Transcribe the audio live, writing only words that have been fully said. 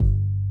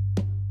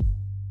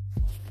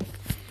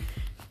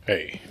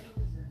Hey,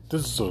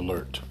 this is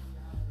Alert.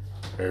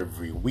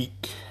 Every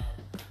week,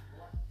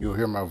 you'll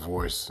hear my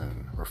voice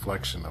and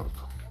reflection of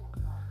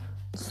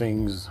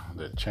things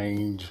that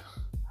change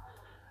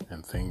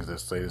and things that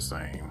stay the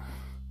same,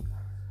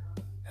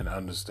 and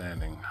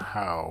understanding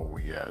how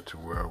we got to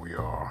where we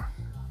are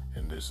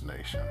in this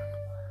nation.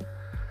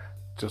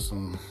 Just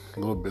some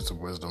little bits of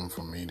wisdom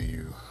from me to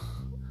you,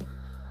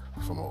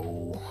 from an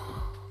old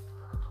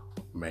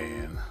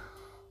man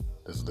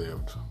that's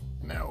lived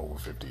now over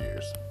 50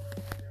 years.